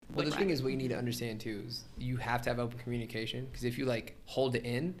But the thing is, what you need to understand too is you have to have open communication, because if you like hold it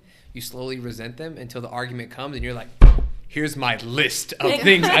in, you slowly resent them until the argument comes and you're like, here's my list of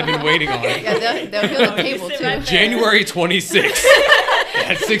things I've been waiting on. Yeah, they'll feel the table too. Right January 26th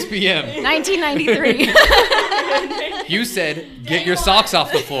at 6 p.m. 1993. You said, get your socks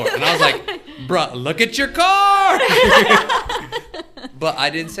off the floor. And I was like, bruh, look at your car. But I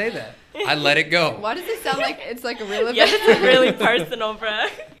didn't say that. I let it go. Why does it sound like it's like a real event? Yeah, it's really personal, bruh.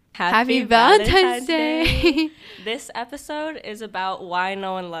 Happy Valentine's Day. This episode is about why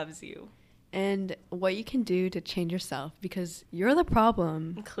no one loves you. And what you can do to change yourself, because you're the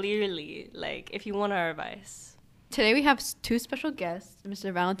problem. Clearly, like, if you want our advice. Today we have two special guests,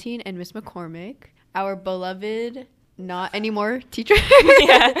 Mr. Valentine and Miss McCormick, our beloved, not anymore teacher.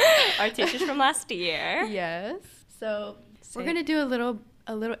 Yeah, our teachers from last year. Yes. So we're going to do a little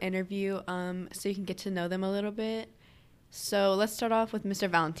interview so you can get to know them a little bit. So let's start off with Mr.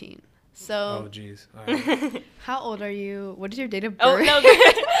 Valentine. So, Oh, jeez. All right. how old are you? What is your date of birth? Oh, no.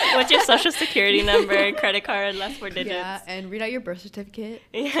 What's your social security number, credit card, last 4 digits? Yeah, and read out your birth certificate.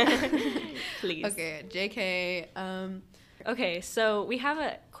 Yeah. Please. Okay, JK. Okay, so we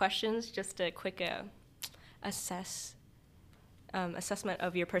have questions, just a quick assessment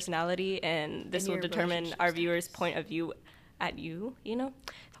of your personality, and this will determine our viewers' point of view at you, you know?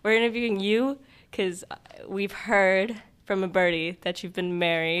 We're interviewing you because we've heard from a birdie that you've been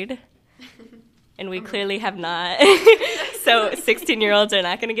married, and we clearly have not. So 16-year-olds are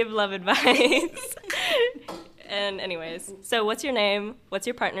not going to give love advice. And anyways, so what's your name? What's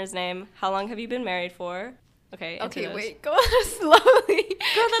your partner's name? How long have you been married for? Okay, Wait, go on slowly.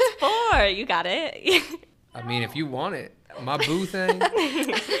 Girl, that's 4. You got it. I mean, if you want it. My boo thing,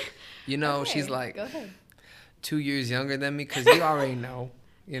 you know, Okay, she's like go ahead. 2 years younger than me, because you already know,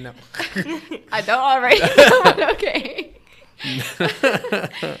 you know. I don't already know. Okay.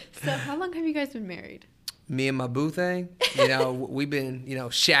 So how long have you guys been married? Me and my boo thing, you know, we've been, you know,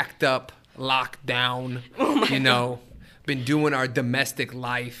 shacked up, locked down, you know, been doing our domestic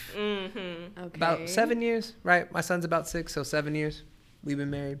life. Mm-hmm. Okay. About 7 years, right? My son's about 6, so 7 years we've been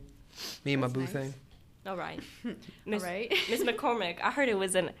married. Me and That's my boo nice. thing. All right. All Miss right. Miss McCormick, I heard it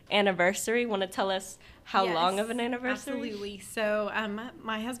was an anniversary. Want to tell us how Yes, long of an anniversary? Absolutely. So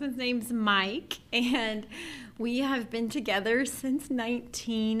my husband's name's Mike, and we have been together since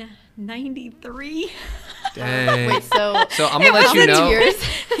 1993. Dang. Wait, so So I'm going to let you know. years.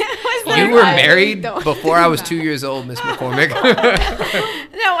 You were I married don't- before I was 2 years old, Miss McCormick.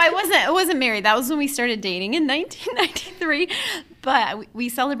 No, I wasn't married. That was when we started dating in 1993. But we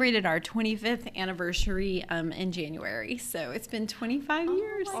celebrated our 25th anniversary in January. So it's been 25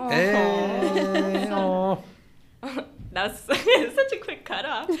 years. Hey. Aw. That's such a quick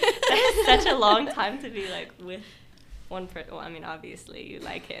cutoff. That's such a long time to be like with one person. Well, I mean, obviously you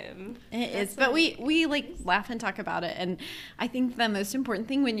like him. It is, but we like laugh and talk about it. And I think the most important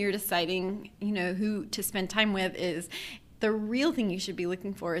thing when you're deciding, you know, who to spend time with is the real thing you should be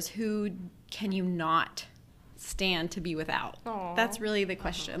looking for is who can you not stand to be without. Aw. That's really the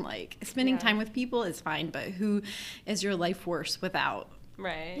question. Like spending time with people is fine, but who is your life worse without?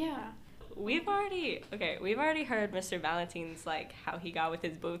 Right. Yeah. We've already heard Mr. Valentine's like how he got with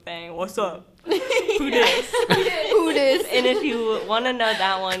his boo thing. What's up? Who dis? Who dis? And if you want to know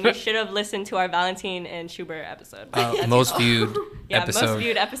that one, you should have listened to our Valentine and Schubert episode. Most viewed Most episode.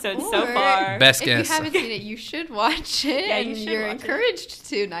 viewed episodes so Or- far. Best If guess. you haven't seen it, you should watch it. Yeah, and you should you're watch it. encouraged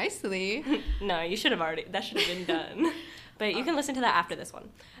to nicely. No, you should have already. That should have been done. But you can listen to that after this one.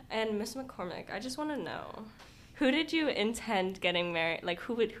 And Miss McCormick, I just want to know, who did you intend getting married? Like,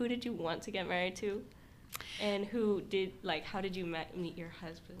 who did you want to get married to? And how did you meet your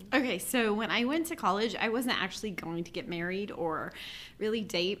husband? Okay, so when I went to college, I wasn't actually going to get married or really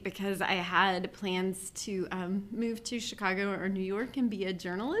date because I had plans to move to Chicago or New York and be a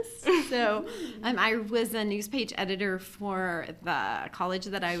journalist. So I was a news page editor for the college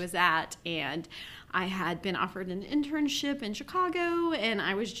that I was at, and I had been offered an internship in Chicago, and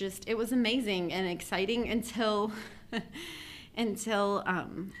it was amazing and exciting until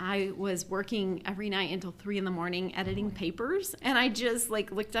I was working every night until 3 a.m. editing papers, and I just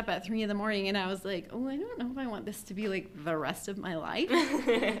like looked up at 3 a.m. and I was like, oh, I don't know if I want this to be like the rest of my life.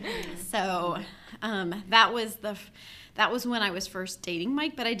 So that was when I was first dating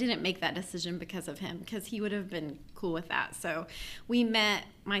Mike, but I didn't make that decision because of him, because he would have been cool with that. So we met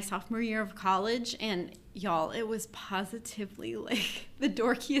my sophomore year of college, and y'all, it was positively like the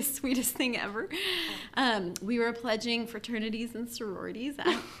dorkiest, sweetest thing ever. We were pledging fraternities and sororities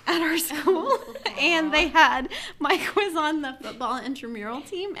at our school, and Mike was on the football intramural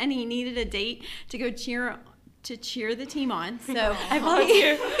team, and he needed a date to go cheer to cheer the team on. So I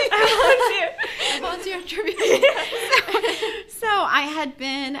volunteer. I volunteer tribute. So I had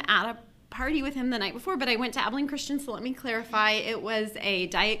been at a party with him the night before, but I went to Abilene Christian, so let me clarify. It was a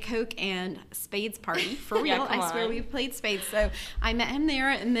Diet Coke and spades party. For real. Yeah, I swear we played spades. So I met him there,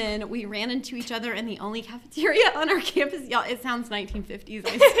 and then we ran into each other in the only cafeteria on our campus. Y'all, it sounds 1950s.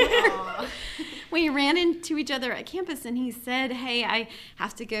 I swear. We ran into each other at campus, and he said, hey, I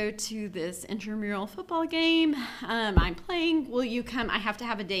have to go to this intramural football game. I'm playing. Will you come? I have to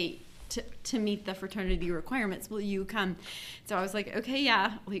have a date to meet the fraternity requirements. Will you come? So I was like, okay,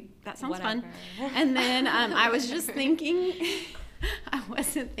 yeah, like that sounds fun. And then I was just thinking, I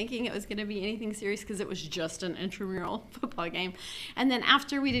wasn't thinking it was going to be anything serious because it was just an intramural football game. And then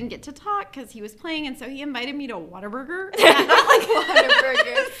after we didn't get to talk because he was playing, and so he invited me to Whataburger.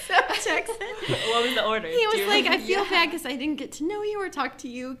 Whataburger. So Texan. What was the order? He was like, I feel bad because I didn't get to know you or talk to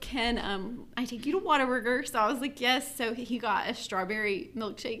you. Can I take you to Whataburger? So I was like, yes. So he got a strawberry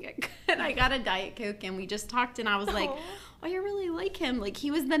milkshake and I got a Diet Coke, and we just talked, and I was like, oh, I really like him. Like, he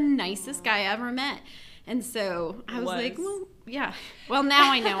was the nicest guy I ever met. And so I was like, well, yeah. Well,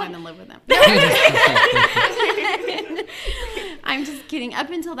 now I know I'm in love with him. I'm just kidding.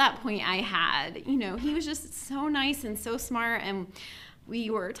 Up until that point, I had, he was just so nice and so smart. And we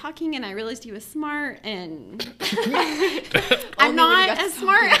were talking, and I realized he was smart, and I'm not as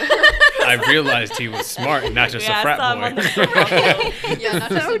smart. I realized he was smart and not just a frat boy. Yeah,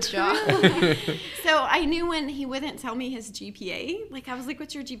 not just a job. So I knew when he wouldn't tell me his GPA, like I was like,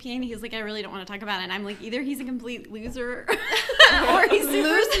 what's your GPA? And he was like, I really don't want to talk about it. And I'm like, either he's a complete loser or he's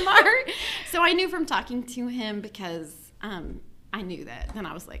super smart. So I knew from talking to him, because I knew that. Then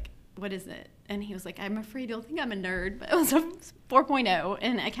I was like, what is it? And he was like, I'm afraid you'll think I'm a nerd, but it was a 4.0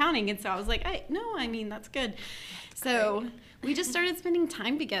 in accounting. And so I was like, that's good. So we just started spending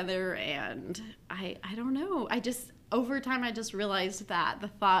time together, and I don't know. Over time, I just realized that the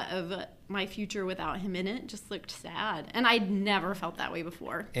thought of my future without him in it just looked sad. And I'd never felt that way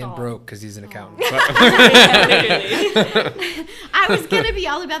before. And broke, because he's an accountant. I was going to be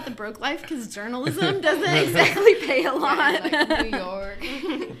all about the broke life, because journalism doesn't exactly pay a lot. Right, like New York.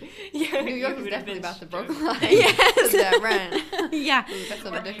 Yeah, New York is definitely about the broke life. Yes. That rent. Yeah. That's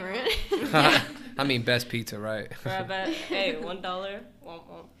something different. I mean, best pizza, right? Hey, $1.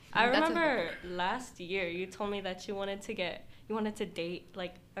 I remember last year you told me that you wanted to date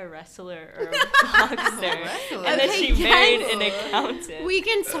like a wrestler or a boxer, and then she married an accountant. We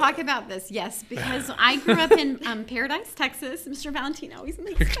can talk about this, yes, because I grew up in Paradise, Texas. Mr. Valentine always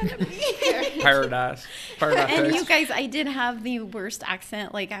makes fun of me. Paradise. And Texas. you guys, I did have the worst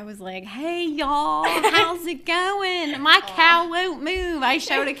accent. Like, I was like, hey, y'all, how's it going? My cow won't move. I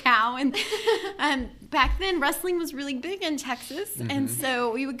showed a cow. And back then, wrestling was really big in Texas. Mm-hmm. And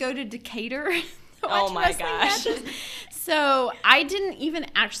so we would go to Decatur. Oh, my gosh. Matches. So I didn't even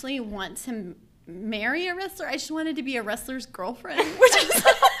actually want to marry a wrestler. I just wanted to be a wrestler's girlfriend. Which is... Is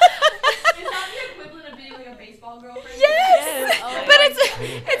that the equivalent of being like a baseball girlfriend? Yes. Oh, but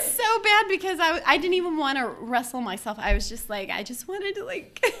it's so bad because I didn't even want to wrestle myself. I was just like, I just wanted to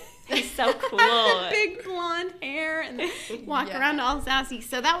like... It's so cool. Have the big blonde hair and walk around all sassy.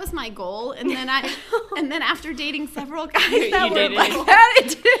 So that was my goal. And then after dating several guys that were like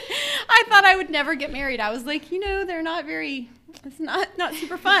that, I thought I would never get married. I was like, they're not very... It's not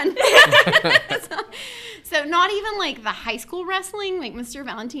super fun. So not even like the high school wrestling like Mr.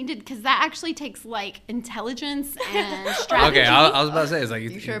 Valentine did, because that actually takes like intelligence and strategy. Okay, I was about to say, it's like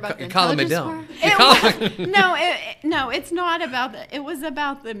you sure about the calling it intelligence down. No, it's not about that. It was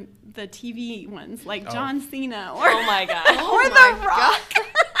about the TV ones like John Cena or oh my god or The Rock.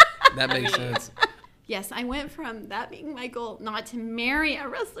 That makes sense. Yes, I went from that being my goal, not to marry a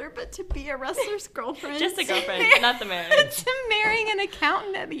wrestler, but to be a wrestler's girlfriend. Just a girlfriend, not the marriage. To marrying an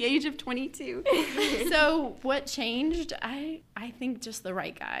accountant at the age of 22. So what changed? I think just the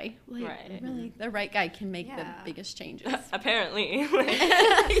right guy. Like, right. Really, the right guy can make the biggest changes. Apparently.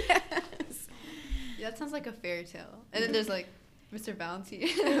 Yes. Yeah, that sounds like a fairy tale. And then there's like Mr. Valentine.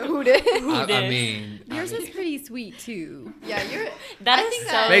 Who did? I mean, yours is pretty sweet too. Yeah, That I is think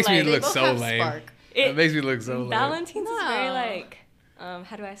so that makes me like, look so lame. It makes me look so lame. Valentine's is very No. like,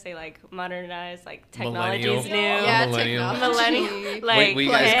 how do I say, like modernized, like technology's new. Yeah, Millennial. technology. Like, Wait, you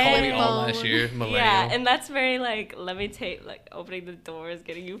guys called me phone. all last year. Millennial. Yeah, and that's very like, let me take, like opening the doors,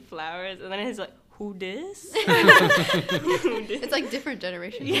 getting you flowers, and then it's like, who this? Who this? It's like different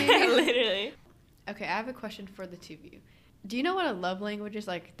generations. Yeah, literally. Okay, I have a question for the two of you. Do you know what a love language is?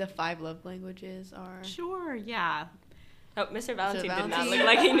 Like the 5 love languages are? Sure, yeah. Oh, Mr. Valentine did not Valentine? look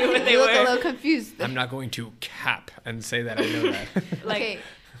like he knew what they You look a were. little confused. I'm not going to cap and say that I know that. Like, Okay,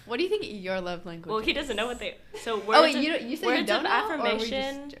 What do you think your love language Well, is? he doesn't know what they... So words, oh, wait, you said words you don't of know,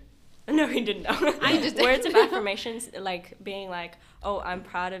 affirmation... No, he didn't know. Words of affirmations, like being like, oh, I'm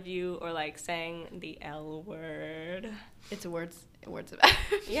proud of you, or like saying the L word. It's words of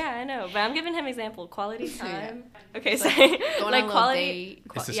Yeah, I know, but I'm giving him example. Quality time. Yeah. Okay, so like quality.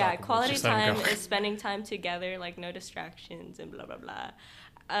 Quality time is spending time together, like no distractions and blah blah blah.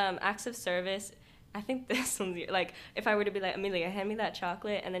 Acts of service. I think this one's like, if I were to be like, Amelia, hand me that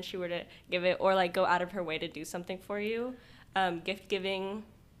chocolate, and then she were to give it, or like go out of her way to do something for you. Gift giving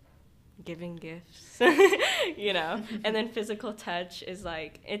gifts, you know. And then physical touch is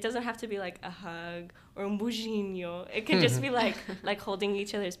like, it doesn't have to be like a hug or un beijinho. It can just be like holding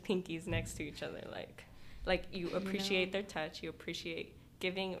each other's pinkies next to each other, like you appreciate their touch, you appreciate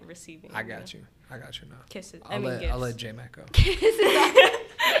giving, receiving. I got you now. Kisses. I'll let J-Mac go. What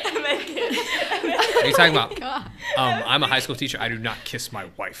are you talking about? I'm a high school teacher. I do not kiss my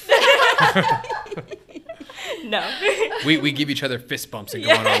wife. No. We give each other fist bumps and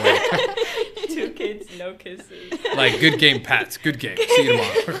go on our way. 2 kids, no kisses. Like, good game, Pats. Good game. See you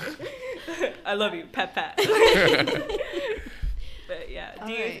tomorrow. I love you, pat. But yeah,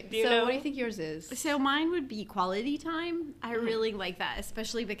 do you know? What do you think yours is? So mine would be quality time. I really like that,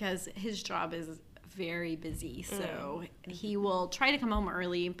 especially because his job is very busy. So he will try to come home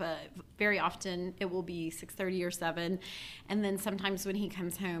early, but very often it will be 6:30 or 7. And then sometimes when he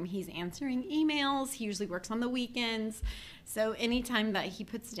comes home, he's answering emails. He usually works on the weekends. So anytime that he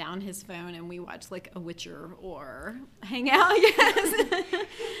puts down his phone and we watch like a Witcher or hang out, yes.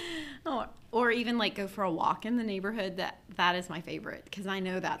 Or even like go for a walk in the neighborhood, that is my favorite, because I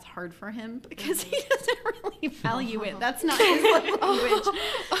know that's hard for him because he doesn't really value it. That's not his love language.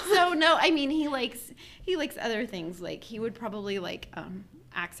 So no, I mean he likes other things. Like he would probably like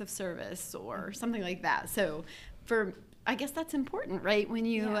acts of service or something like that. So I guess that's important, right? When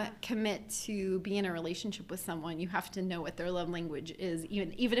you commit to be in a relationship with someone, you have to know what their love language is.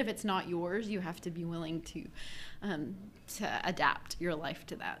 Even if it's not yours, you have to be willing to adapt your life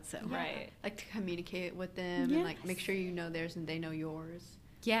to that. So right, like to communicate with them and like make sure you know theirs and they know yours.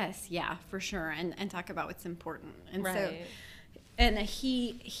 Yes, yeah, for sure, and talk about what's important. And right. So, and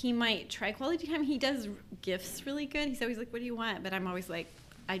he might try quality time. He does gifts really good. He's always like, "What do you want?" But I'm always like,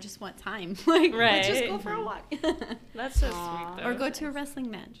 I just want time. Like, let's just go for a walk. That's so sweet, though. Or go to a wrestling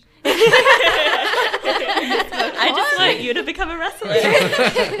match. I just want you to become a wrestler.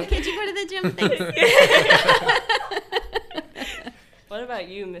 Can't you go to the gym? Thanks. What about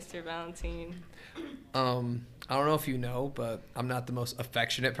you, Mr. Valentine? I don't know if you know, but I'm not the most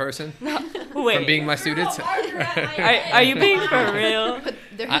affectionate person. Wait. From being my students. Are you being for real?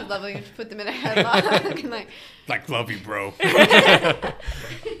 They're his love language. Put them in a headlock and like love you, bro.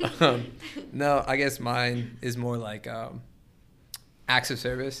 No, I guess mine is more like acts of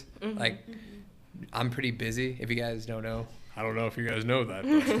service. Mm-hmm. Like I'm pretty busy. If you guys don't know, I don't know if you guys know that.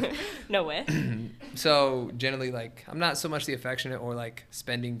 But. No way. So generally, like I'm not so much the affectionate or like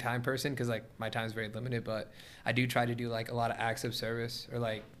spending time person, because like my time is very limited. But I do try to do like a lot of acts of service, or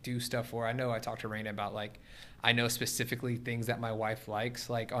like do stuff where I know I talked to Raina about, like I know specifically things that my wife likes.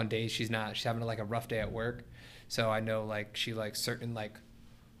 Like on days she's having like a rough day at work, so I know like she likes certain like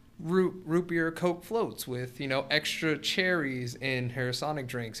root beer Coke floats with, you know, extra cherries in her Sonic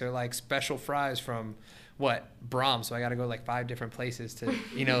drinks, or like special fries from Brahms. So I got to go like 5 different places to,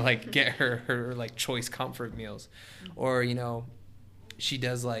 you know, like get her like choice comfort meals. Or, you know, she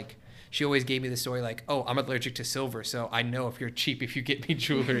always gave me the story like, oh, I'm allergic to silver, so I know if you're cheap if you get me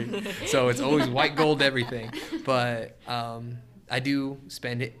jewelry. So it's always white gold everything. But I do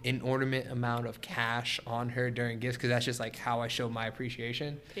spend an inordinate amount of cash on her during gifts, because that's just like how I show my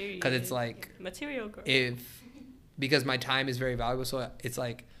appreciation. Because it's like material girl. Because my time is very valuable, so it's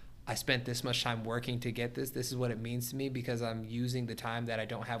like I spent this much time working to get this. This is what it means to me, because I'm using the time that I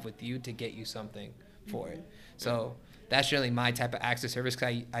don't have with you to get you something for it. So that's generally my type of acts of service,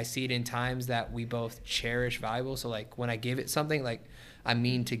 because I see it in times that we both cherish valuable. So like when I give it something, like I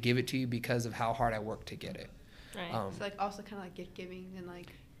mean to give it to you because of how hard I work to get it. Right. So like also kind of like gift giving and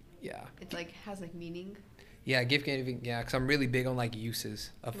like it's like has like meaning. Yeah, gift giving. Yeah, because I'm really big on like uses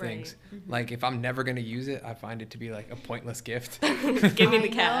of things. Mm-hmm. Like if I'm never gonna use it, I find it to be like a pointless gift. Give me the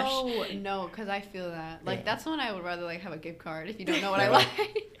cash. No, because I feel that like that's when I would rather like have a gift card if you don't know what I like.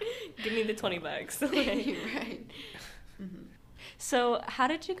 Give me the $20. Right. Mm-hmm. So how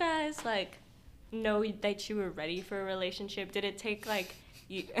did you guys like know that you were ready for a relationship? Did it take like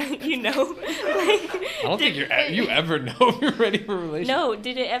you know? Like, I don't think you ever know if you're ready for a relationship. No,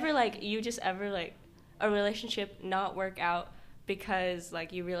 did it ever like you just ever like a relationship not work out because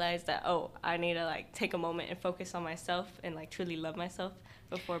like you realized that, oh, I need to like take a moment and focus on myself and like truly love myself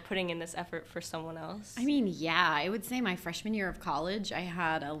before putting in this effort for someone else? I mean, yeah, I would say my freshman year of college, I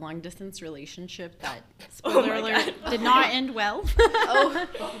had a long distance relationship that, spoiler alert, did not end well.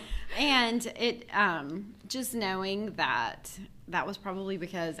 And it, just knowing that was probably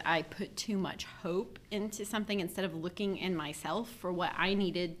because I put too much hope into something instead of looking in myself for what I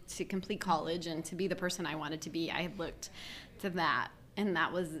needed to complete college and to be the person I wanted to be. I had looked to that, and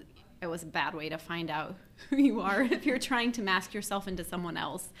it was a bad way to find out who you are if you're trying to mask yourself into someone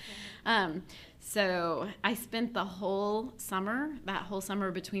else. So I spent that whole summer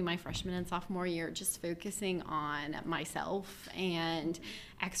between my freshman and sophomore year, just focusing on myself and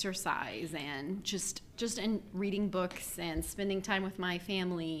exercise and just in reading books and spending time with my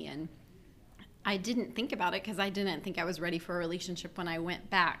family. And I didn't think about it because I didn't think I was ready for a relationship when I went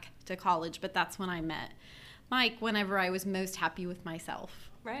back to college, but that's when I met Mike, whenever I was most happy with myself.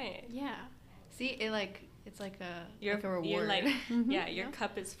 Right. Yeah. See, it's like a reward. You're like, yeah, your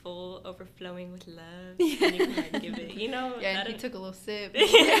cup is full, overflowing with love, and you can like give it, you know. Yeah, and he took a little sip.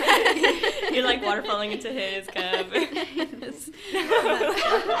 You're like water falling into his cup. That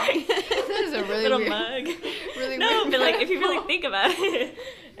is a really little weird, mug. Really no, weird but like if you really think about it.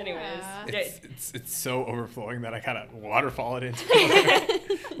 Anyways, it's so overflowing that I kind of waterfall it into.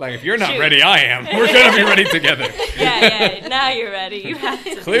 Like if you're not ready, I am. We're gonna be ready together. Yeah. Now you're ready. You have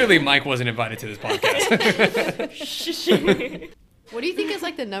to. Clearly, Mike wasn't invited to this podcast. What do you think is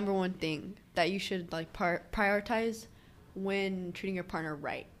like the number one thing that you should like prioritize when treating your partner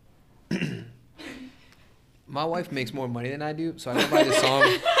right? My wife makes more money than I do, so I go by the song.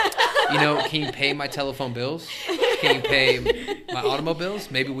 You know, can you pay my telephone bills? Can you pay my automobiles?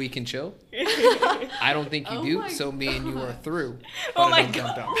 Maybe we can chill. I don't think you do, so me and you are through. Oh my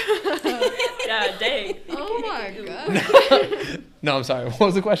God. Yeah, dang. Oh my God. No, I'm sorry. What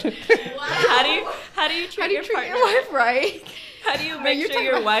was the question? Wow. How do you treat your partner? Your wife right? How do you make sure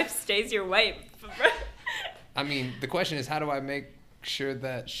your wife stays your wife? I mean, the question is, how do I make sure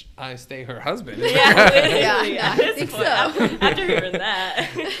that I stay her husband? Yeah, I think so. After hearing that.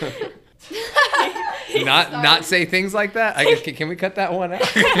 not say things like that. I guess can we cut that one out?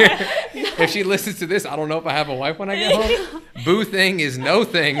 If she listens to this, I don't know if I have a wife when I get home. Boo thing is no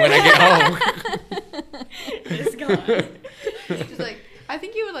thing when I get home. It's gone. She's like, I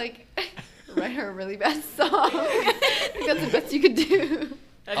think you would like write her a really bad song. I think that's the best you could do.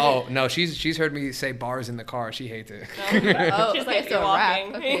 Okay. Oh no, she's heard me say bars in the car. She hates it. Oh, she's okay, like, so you're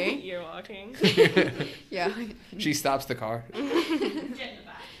walking. Okay. You're walking. Yeah. She stops the car.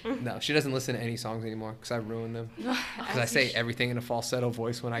 No, she doesn't listen to any songs anymore because I ruined them. Because I say everything in a falsetto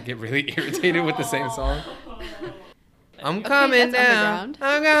voice when I get really irritated with the same song. I'm coming down.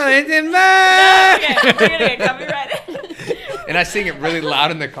 I'm going to burn. Okay, we're gonna get copyrighted. And I sing it really loud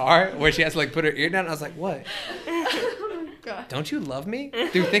in the car where she has to like put her ear down. I was like, what? God. Don't you love me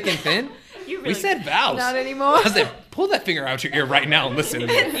through thick and thin? Really we said vows. Not anymore. I was like, pull that finger out your ear right now and listen to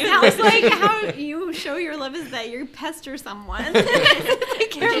me. Sounds like how you show your love is that you pester someone.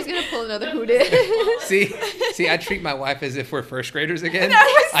 She's gonna pull another who did. See, I treat my wife as if we're first graders again.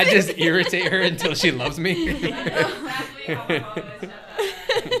 I just irritate her until she loves me.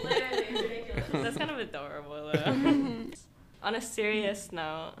 That's kind of adorable, though. On a serious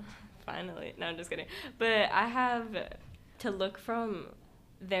note, finally. No, I'm just kidding. But I have to look from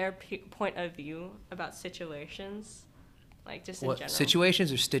their point of view about situations, like just in general.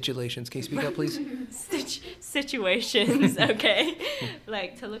 Situations or stipulations? Can you speak up, please? Situations, okay.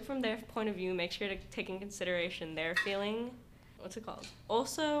 Like, to look from their point of view, make sure to take in consideration their feeling. What's it called?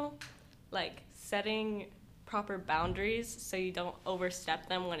 Also, like, setting proper boundaries so you don't overstep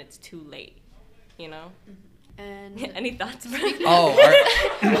them when it's too late, you know? And any thoughts?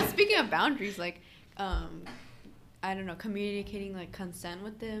 Speaking of boundaries, like, I don't know, communicating like consent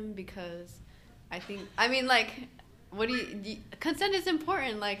with them, because consent is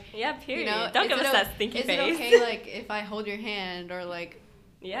important. Like, yeah, period. You know, don't give us that stinky face. Is it okay, like, if I hold your hand or like,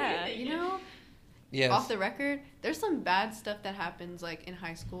 yeah, you know, yes. Off the record, there's some bad stuff that happens like in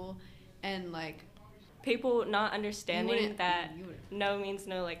high school, and like people not understanding that no means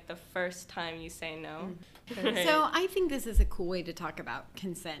no, like the first time you say no. Right. So I think this is a cool way to talk about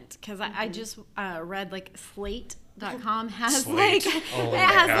consent, because I just read like Slate.com has Slate.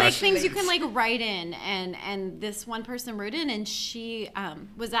 Like things you can like write in, and this one person wrote in, and she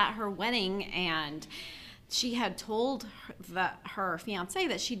was at her wedding, and she had told her fiance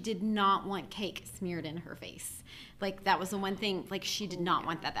that she did not want cake smeared in her face. Like, that was the one thing, like, she did not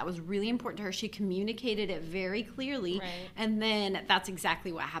want that. That was really important to her. She communicated it very clearly. Right. And then that's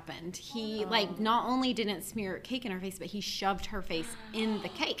exactly what happened. He, like, not only didn't smear cake in her face, but he shoved her face in the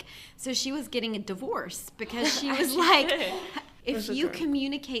cake. So she was getting a divorce because she was like, If you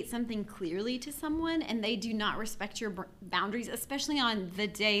communicate something clearly to someone and they do not respect your boundaries, especially on the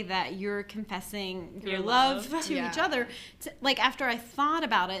day that you're confessing your love to each other, like after I thought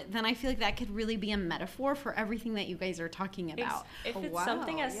about it, then I feel like that could really be a metaphor for everything that you guys are talking about. If it's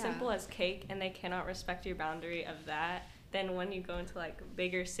something as simple as cake and they cannot respect your boundary of that, then when you go into like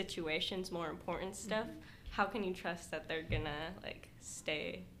bigger situations, more important stuff, how can you trust that they're gonna like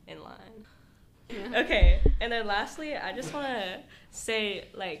stay in line? Okay, and then lastly, I just want to say,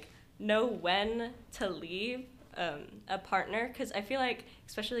 like, know when to leave a partner, because I feel like,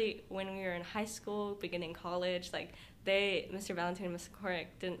 especially when we were in high school, beginning college, like, Mr. Valentine and Mr.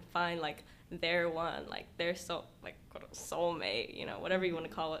 Corrick didn't find, like, their one, like, their soulmate, you know, whatever you want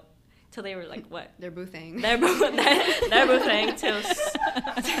to call it, till they were, like, what? They're boothing. They're boothing till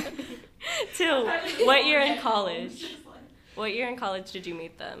what year in college? What year in college did you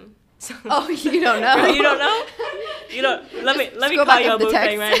meet them? Oh, you don't know? You don't know? You don't. Let me call you a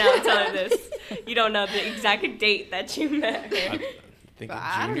boothang right now and tell her this. You don't know the exact date that you met her. I think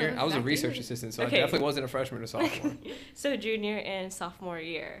junior. I was a research assistant, so I definitely wasn't a freshman or sophomore. So junior and sophomore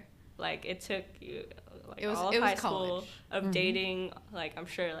year, like it took you like all of high school of dating. Like I'm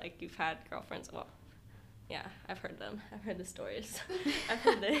sure, like you've had girlfriends. Well, yeah, I've heard them. I've heard the stories. I've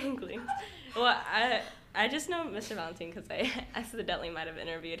heard the inklings. Well, I just know Mr. Valentine because I accidentally might have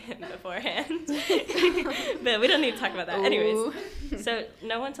interviewed him beforehand. But we don't need to talk about that. Ooh. Anyways, so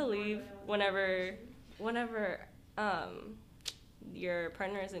know when to leave whenever your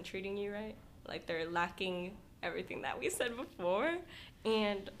partner isn't treating you right. Like they're lacking everything that we said before,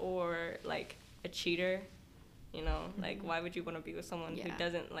 and or like a cheater. You know, like why would you want to be with someone who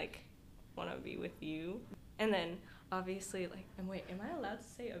doesn't like want to be with you? And then obviously like, and wait, am I allowed to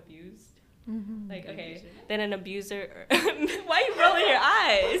say abused? Mm-hmm. Like, okay, then an abuser. Why are you rolling your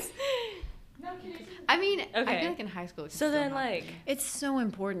eyes? No, I mean, I feel like in high school. So then, like, it's so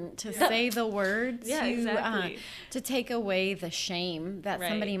important to say the words exactly. To take away the shame that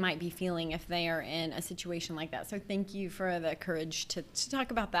somebody might be feeling if they are in a situation like that. So thank you for the courage to talk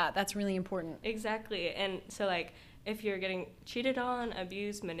about that. That's really important. Exactly, and so like. If you're getting cheated on,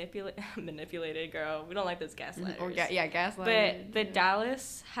 abused, manipulated, girl, we don't like those gaslighters. Gaslighting. But the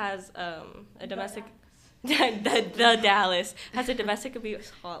Dallas has a domestic. the Dallas has a domestic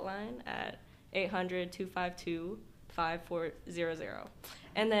abuse hotline at 800-252-5400,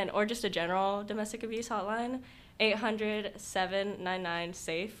 and then or just a general domestic abuse hotline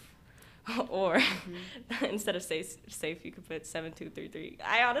 800-799-SAFE. Or instead of safe, you could put 7233.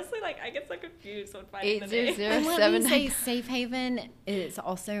 I honestly I get so confused when finding the name. And let me say, Safe Haven is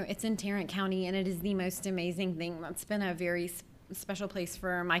it's in Tarrant County, and it is the most amazing thing. That's been a very special place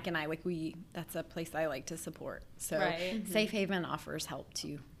for Mike and I. That's a place I like to support. So Safe Haven offers help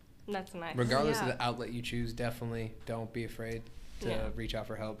too. That's nice. Regardless of the outlet you choose, definitely don't be afraid to reach out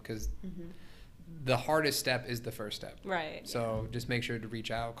for help, because the hardest step is the first step. Right. So just make sure to reach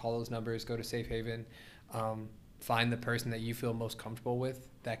out, call those numbers, go to Safe Haven, find the person that you feel most comfortable with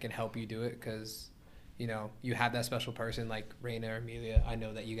that can help you do it, because, you know, you have that special person like Raina or Amelia. I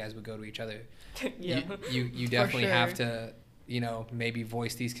know that you guys would go to each other. You definitely have to, you know, maybe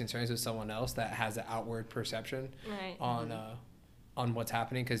voice these concerns with someone else that has an outward perception on what's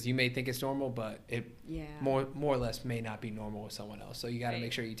happening, because you may think it's normal, but it more or less may not be normal with someone else. So you got to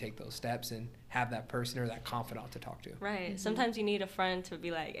make sure you take those steps and have that person or that confidant to talk to. Right. Mm-hmm. Sometimes you need a friend to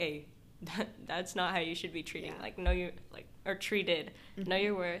be like, hey, that's not how you should be treating. Like, know you or treated. Mm-hmm. Know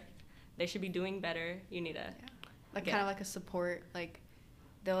your worth. They should be doing better. You need a kind of like a support. Like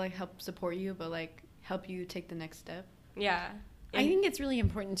they'll like help support you, but like help you take the next step. Yeah. I think it's really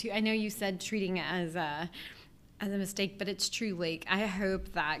important too. I know you said treating it as a mistake, but it's true. Like, I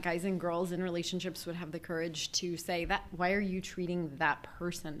hope that guys and girls in relationships would have the courage to say that, why are you treating that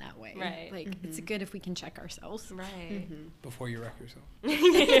person that way? Right. Like, it's good if we can check ourselves. Right. Before you wreck yourself.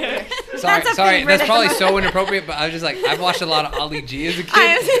 Sorry, that's probably so inappropriate, but I was just like, I've watched a lot of Ali G as a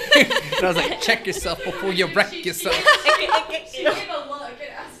kid. And I was like, check yourself before you wreck yourself. She gave a look and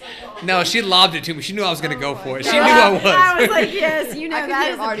asked like, no, she lobbed it to me. She knew I was going to go for it. She knew I was. I was like, yes, you know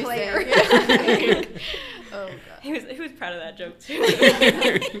that is a player. Oh, God. He was proud of that joke, too.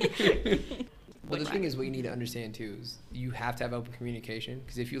 Well, the thing is, what you need to understand, too, is you have to have open communication.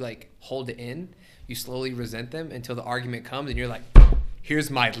 Because if you, like, hold it in, you slowly resent them until the argument comes and you're like, here's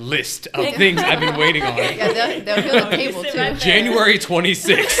my list of things I've been waiting on. Yeah, they'll fill the table, too. Right January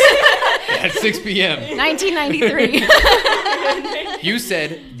 26th at 6 p.m. 1993. You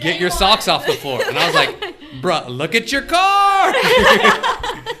said, get your socks off the floor. And I was like, bruh, look at your car.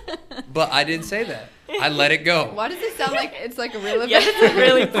 But I didn't say that. I let it go. Why does it sound like it's like a real event? Yeah, it's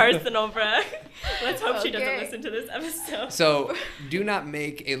really personal, bruh. Let's hope she doesn't listen to this episode. So do not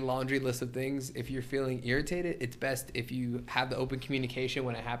make a laundry list of things. If you're feeling irritated, it's best if you have the open communication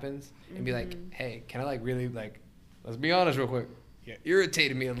when it happens and be like, hey, can I like really like, let's be honest real quick. Yeah,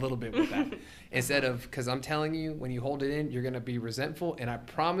 irritated me a little bit with that. Instead of, because I'm telling you, when you hold it in, you're going to be resentful. And I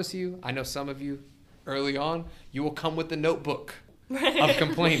promise you, I know some of you early on, you will come with the notebook of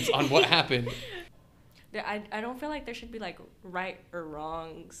complaints on what happened. I don't feel like there should be like right or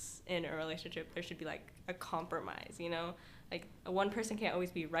wrongs in a relationship. There should be like a compromise, you know? Like one person can't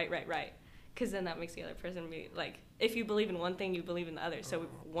always be right. Because then that makes the other person be like, if you believe in one thing, you believe in the other. So if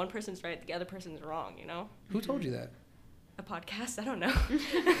one person's right, the other person's wrong, you know? Who told you that? A podcast? I don't know.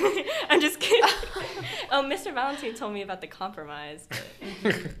 I'm just kidding. Mr. Valentine told me about the compromise.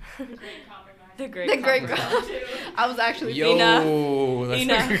 The great compromise. I was actually enough.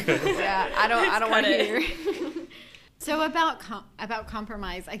 Yeah, I don't want to hear. So about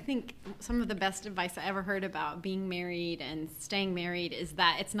compromise, I think some of the best advice I ever heard about being married and staying married is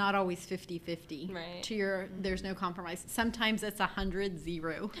that it's not always 50-50. Right. There's no compromise. Sometimes it's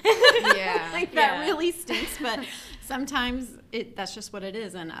 100-0. Yeah. Like that really stinks, but sometimes that's just what it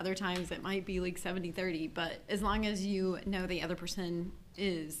is, and other times it might be like 70-30. But as long as you know the other person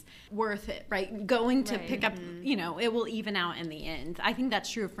is worth it, right? Going to pick up, you know, it will even out in the end. I think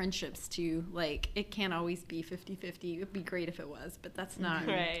that's true of friendships too. Like it can't always be 50-50. It'd be great if it was, but that's not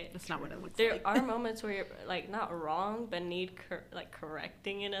that's not what it looks like. There are moments where you're like not wrong, but need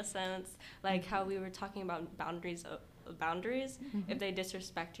correcting in a sense. Like how we were talking about boundaries. If they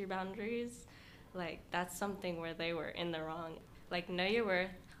disrespect your boundaries, like that's something where they were in the wrong. Like know your worth,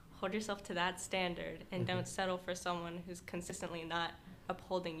 hold yourself to that standard, and don't settle for someone who's consistently not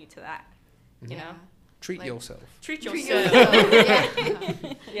upholding you to that, you know? Treat yourself. Treat yourself.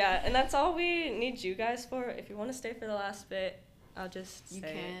 Yeah, and that's all we need you guys for. If you want to stay for the last bit, I'll just say you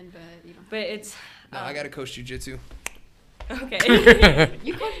can, but you don't. But it's... No, I got to coach jiu-jitsu. Okay.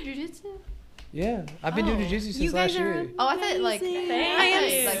 You coach jiu-jitsu? Yeah, I've been doing jiu-jitsu since last year. Oh, I thought like... I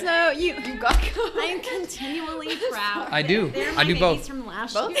am you got I am continually proud. I do. I do both. From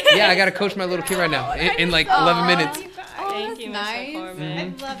last Both? year. Yeah, I got to coach my little kid right now in like 11 minutes. Thank you, Mr. nice.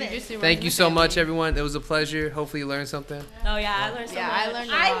 Corbin. I love it. Thank you so much, everyone. It was a pleasure. Hopefully you learned something. Oh, yeah, I learned so much. I learned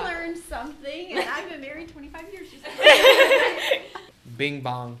a lot. I learned something, and I've been married 25 years. Bing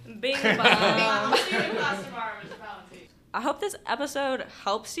bong. Bing bong. I hope this episode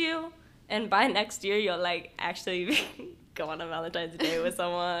helps you, and by next year you'll like actually go on a Valentine's Day with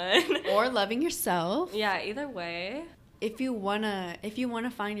someone. Or loving yourself. Yeah, either way. If you wanna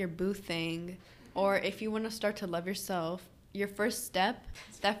find your boo thing, or if you wanna start to love yourself, your first step,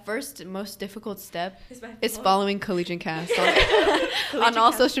 that first most difficult step, is following Collegiate Cast on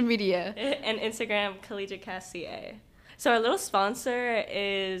all social media and Instagram, Collegiate Cast CA. So our little sponsor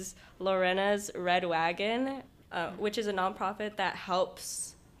is Lorena's Red Wagon, which is a nonprofit that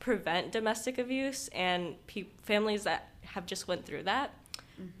helps prevent domestic abuse and families that have just went through that.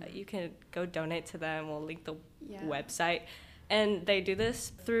 You can go donate to them. We'll link the website. And they do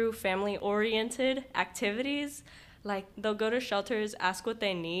this through family-oriented activities. Like, they'll go to shelters, ask what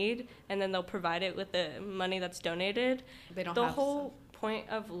they need, and then they'll provide it with the money that's donated. They don't the have whole point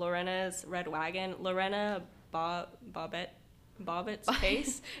of Lorena's Red Wagon, Lorena Bobbitt's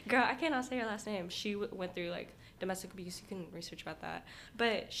Pace. Girl, I cannot say her last name. She went through, like, domestic abuse. You can research about that.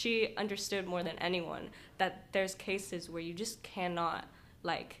 But she understood more than anyone that there's cases where you just cannot,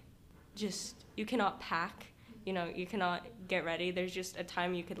 you cannot pack. You know, you cannot get ready. There's just a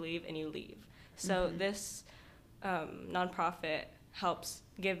time you could leave, and you leave. So this nonprofit helps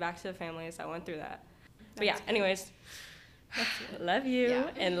give back to the families that went through that. But yeah, anyways, love you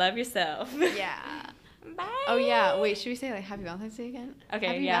and love yourself. Yeah. Bye. Oh yeah. Wait, should we say like Happy Valentine's Day again?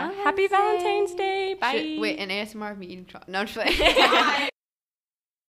 Okay. Happy Valentine's Day. Bye. Wait, an ASMR of me eating chocolate. No, I'm just playing.